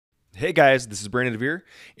Hey guys, this is Brandon DeVere,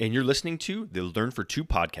 and you're listening to the Learn for Two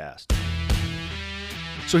podcast.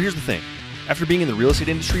 So here's the thing. After being in the real estate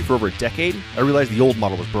industry for over a decade, I realized the old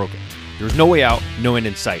model was broken. There was no way out, no end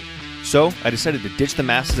in sight. So I decided to ditch the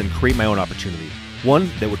masses and create my own opportunity. One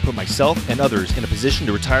that would put myself and others in a position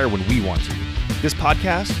to retire when we want to. This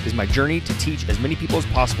podcast is my journey to teach as many people as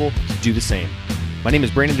possible to do the same. My name is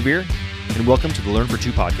Brandon DeVere, and welcome to the Learn for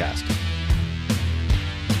Two podcast.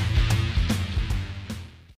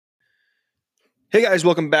 Hey guys,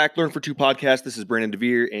 welcome back. Learn for Two podcast. This is Brandon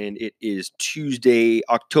DeVere, and it is Tuesday,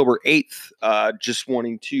 October 8th. Just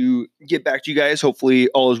wanting to get back to you guys. Hopefully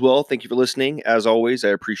all is well. Thank you for listening. As always, I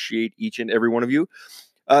appreciate each and every one of you.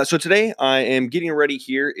 So today I am getting ready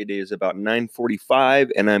here. It is about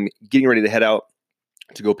 9:45, and I'm getting ready to head out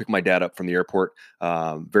to go pick my dad up from the airport.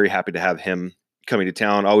 Very happy to have him coming to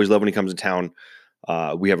town. I always love when he comes to town.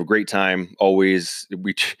 We have a great time. Always,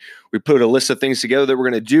 we put a list of things together that we're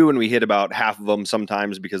going to do, and we hit about half of them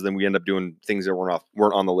sometimes because then we end up doing things that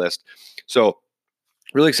weren't on the list. So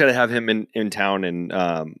really excited to have him in town. And,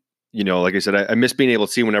 like I said, I miss being able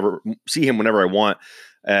to see him whenever I want.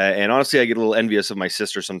 And honestly, I get a little envious of my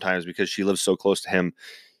sister sometimes because she lives so close to him,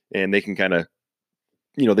 and they can kind of,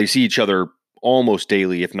 they see each other almost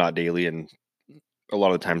daily, if not daily, and a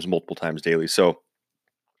lot of the times, multiple times daily. So,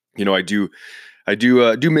 I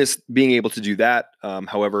do miss being able to do that.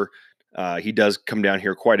 However, he does come down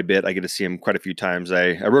here quite a bit. I get to see him quite a few times.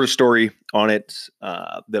 I wrote a story on it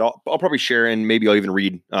that I'll probably share, and maybe I'll even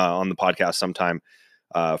read on the podcast sometime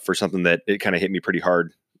for something that it kind of hit me pretty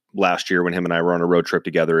hard last year when him and I were on a road trip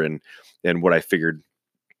together, and what I figured.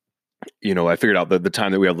 I figured out the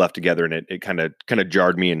time that we had left together, and it kind of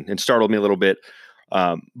jarred me and startled me a little bit.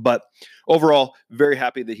 But overall, very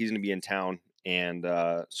happy that he's going to be in town, and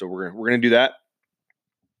so we're gonna do that.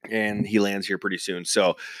 And he lands here pretty soon.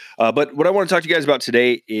 So, but what I want to talk to you guys about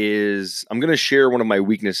today is I'm going to share one of my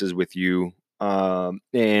weaknesses with you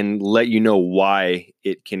and let you know why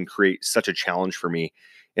it can create such a challenge for me.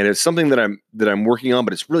 And it's something that I'm working on,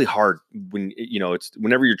 but it's really hard when, it's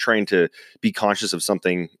whenever you're trying to be conscious of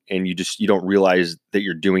something and you don't realize that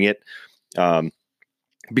you're doing it.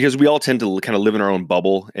 Because we all tend to kind of live in our own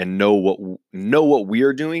bubble and know what we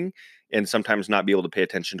are doing, and sometimes not be able to pay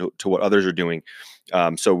attention to what others are doing.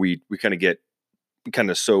 So we kind of get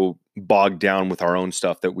so bogged down with our own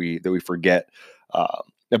stuff that we forget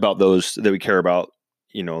about those that we care about,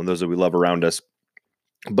 and those that we love around us.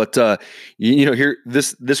 But here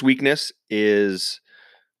this weakness is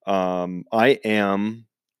I am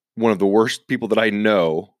one of the worst people that I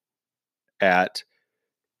know at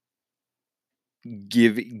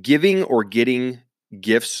giving or getting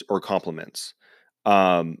gifts or compliments.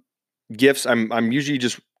 Gifts, I'm usually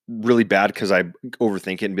just really bad because I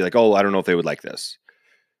overthink it and be like, oh, I don't know if they would like this.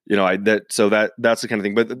 That's the kind of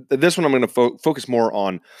thing. But this one I'm going to focus more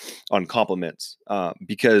on compliments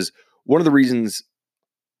because one of the reasons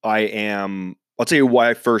I'll tell you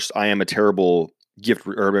why first I am a terrible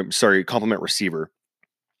compliment receiver.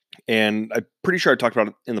 And I'm pretty sure I talked about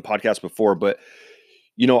it in the podcast before, but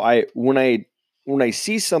when I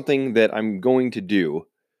see something that I'm going to do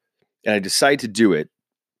and I decide to do it,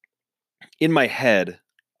 in my head,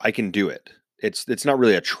 I can do it. It's not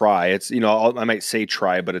really a try. It's, I might say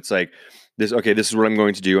try, but it's like this, okay, this is what I'm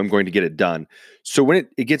going to do. I'm going to get it done. So when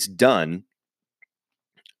it gets done,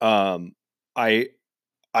 I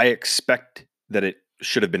expect that it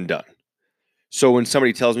should have been done. So when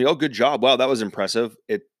somebody tells me, oh, good job. Wow, that was impressive.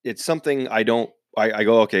 It's something I go,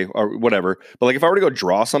 okay, or whatever. But like if I were to go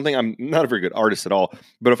draw something, I'm not a very good artist at all.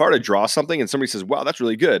 But if I were to draw something and somebody says, wow, that's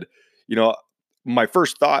really good, my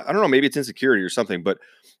first thought, I don't know, maybe it's insecurity or something, but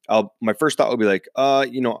my first thought would be like, oh,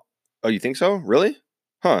 you think so? Really?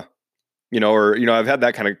 Huh? Or, I've had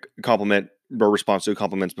that kind of compliment or response to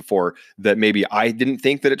compliments before that maybe I didn't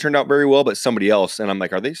think that it turned out very well, but somebody else. And I'm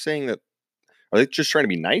like, are they just trying to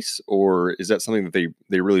be nice? Or is that something that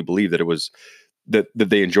they really believe that it was, that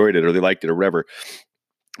they enjoyed it or they liked it or whatever?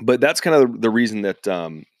 But that's kind of the reason that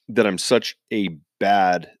I'm such a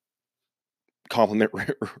bad compliment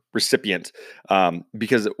recipient,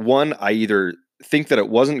 because one, I either think that it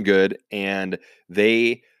wasn't good and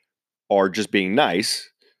they are just being nice,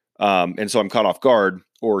 and so I'm caught off guard,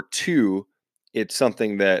 or two, it's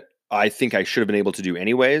something that I think I should have been able to do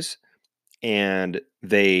anyways, and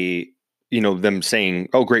they, them saying,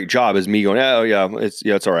 "Oh, great job," is me going, "Oh yeah,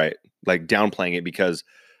 it's all right," like downplaying it because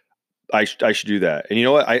I should do that. And you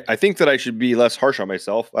know what? I think that I should be less harsh on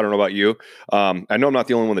myself. I don't know about you. I know I'm not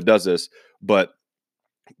the only one that does this, but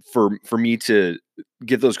for me to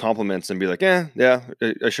get those compliments and be like, yeah,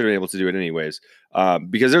 I should have been able to do it anyways.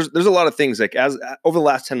 Because there's a lot of things like as over the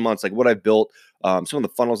last 10 months, like what I've built, some of the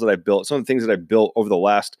funnels that I've built, some of the things that I've built over the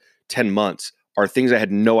last 10 months are things I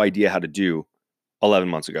had no idea how to do 11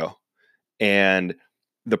 months ago. And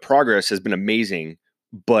the progress has been amazing,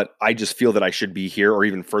 but I just feel that I should be here or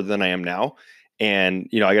even further than I am now. And,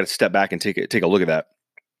 I got to step back and take a look at that.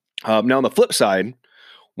 Now on the flip side,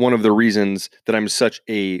 one of the reasons that I'm such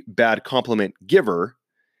a bad compliment giver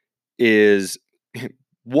is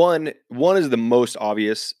one is the most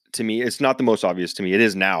obvious to me. It's not the most obvious to me. It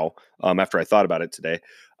is now, after I thought about it today.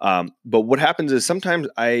 But what happens is sometimes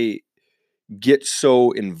I get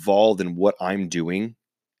so involved in what I'm doing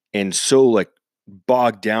and so like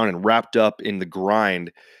bogged down and wrapped up in the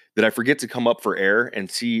grind that I forget to come up for air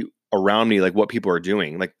and see around me like what people are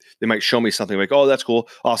doing. Like they might show me something like, oh, that's cool,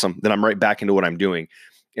 awesome. Then I'm right back into what I'm doing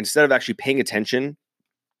instead of actually paying attention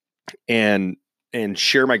and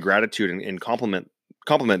share my gratitude and compliment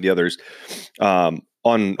the others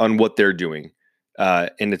on what they're doing.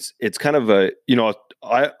 And it's kind of a,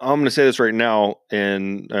 I'm going to say this right now,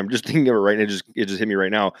 and I'm just thinking of it right now. It just hit me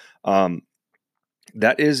right now.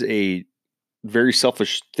 That is a very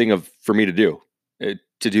selfish thing for me to do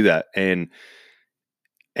that. And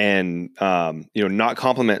not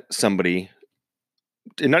compliment somebody,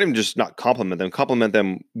 and not even just not compliment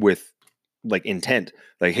them with like intent.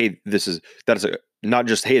 Like, hey, that's not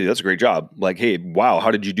just, hey, that's a great job. Like, hey, wow,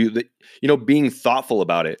 how did you do that? Being thoughtful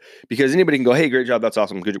about it, because anybody can go, hey, great job, that's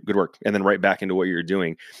awesome, good work, and then right back into what you're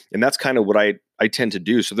doing. And that's kind of what I tend to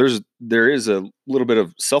do. So there is a little bit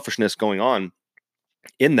of selfishness going on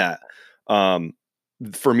in that,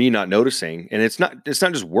 for me not noticing. And it's not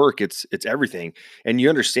just work, it's everything. And you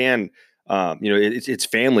understand, it's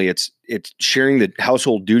family, it's sharing the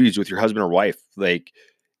household duties with your husband or wife. Like,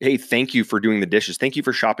 hey, thank you for doing the dishes. Thank you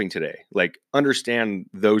for shopping today. Like, understand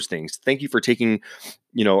those things. Thank you for taking,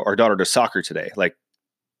 our daughter to soccer today. Like,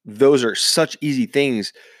 those are such easy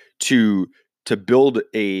things to build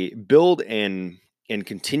and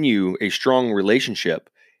continue a strong relationship.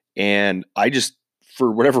 And I just,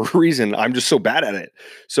 for whatever reason, I'm just so bad at it.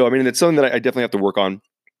 So, I mean, it's something that I definitely have to work on,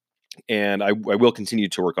 and I will continue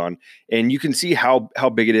to work on. And you can see how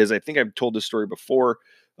big it is. I think I've told this story before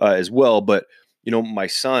as well, but my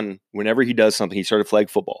son, whenever he does something, he started flag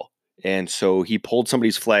football. And so he pulled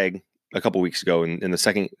somebody's flag a couple weeks ago in the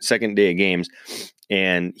second day of games,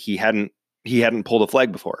 and he hadn't pulled a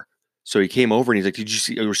flag before. So he came over and he's like, did you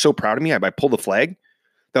see, you were so proud of me. I pulled the flag.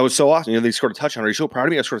 That was so awesome. They scored a touchdown. Are you so proud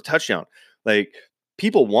of me? I scored a touchdown. Like,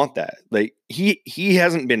 people want that. Like, he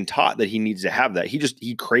hasn't been taught that he needs to have that.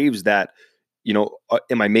 He craves that,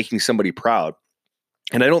 am I making somebody proud?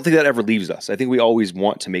 And I don't think that ever leaves us. I think we always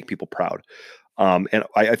want to make people proud. And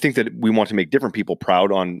I think that we want to make different people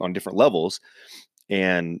proud on different levels.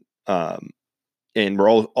 And we're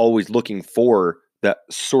always looking for that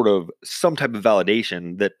sort of some type of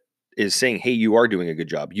validation that is saying, hey, you are doing a good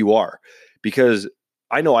job. You are. Because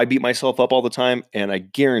I know I beat myself up all the time, and I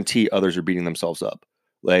guarantee others are beating themselves up.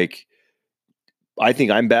 Like, I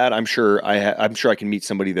think I'm bad. I'm sure I'm sure I can meet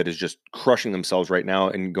somebody that is just crushing themselves right now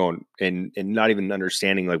and going and not even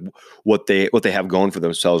understanding like what they have going for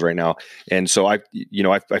themselves right now. And so I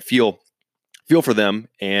feel for them.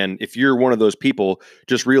 And if you're one of those people,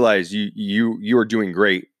 just realize you are doing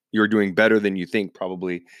great. You're doing better than you think,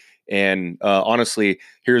 probably. And honestly,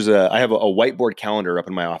 I have a whiteboard calendar up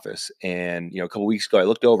in my office, and a couple weeks ago I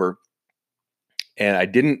looked over, and I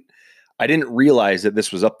didn't realize that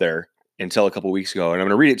this was up there until a couple weeks ago. And I'm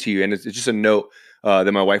going to read it to you. And it's just a note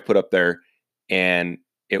that my wife put up there, and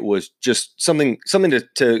it was just something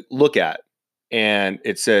to look at. And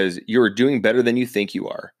it says, "You are doing better than you think you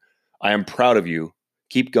are. I am proud of you.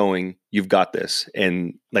 Keep going. You've got this."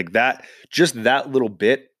 And like that, just that little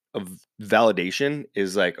bit of validation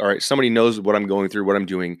is like, all right, somebody knows what I'm going through, what I'm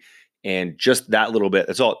doing. And just that little bit,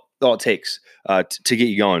 that's all it takes to get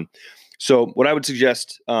you going. So what I would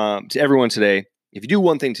suggest to everyone today, if you do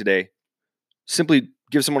one thing today, simply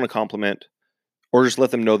give someone a compliment, or just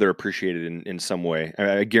let them know they're appreciated in some way.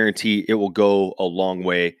 I guarantee it will go a long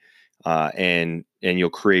way, and you'll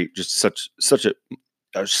create just such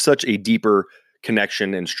a deeper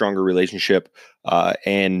connection and stronger relationship.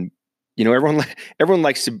 And everyone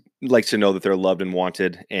likes to know that they're loved and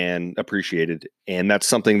wanted and appreciated, and that's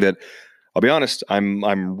something that, I'll be honest,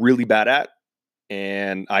 I'm really bad at,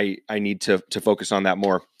 and I need to focus on that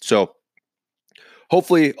more. So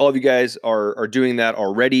hopefully all of you guys are doing that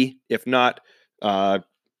already. If not,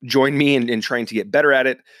 join me in trying to get better at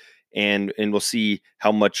it, and we'll see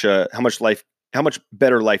how much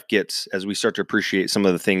better life gets as we start to appreciate some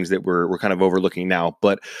of the things that we're kind of overlooking now.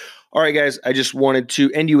 But All right, guys, I just wanted to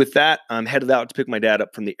end you with that. I'm headed out to pick my dad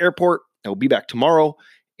up from the airport. I will be back tomorrow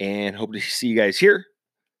and hope to see you guys here.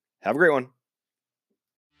 Have a great one.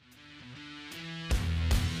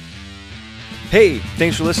 Hey,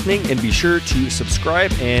 thanks for listening, and be sure to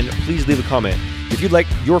subscribe and please leave a comment. If you'd like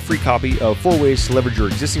your free copy of 4 Ways to Leverage Your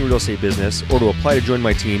Existing Real Estate Business or to apply to join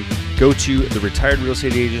my team, go to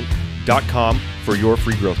theretiredrealestateagent.com for your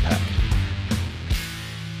free growth pack.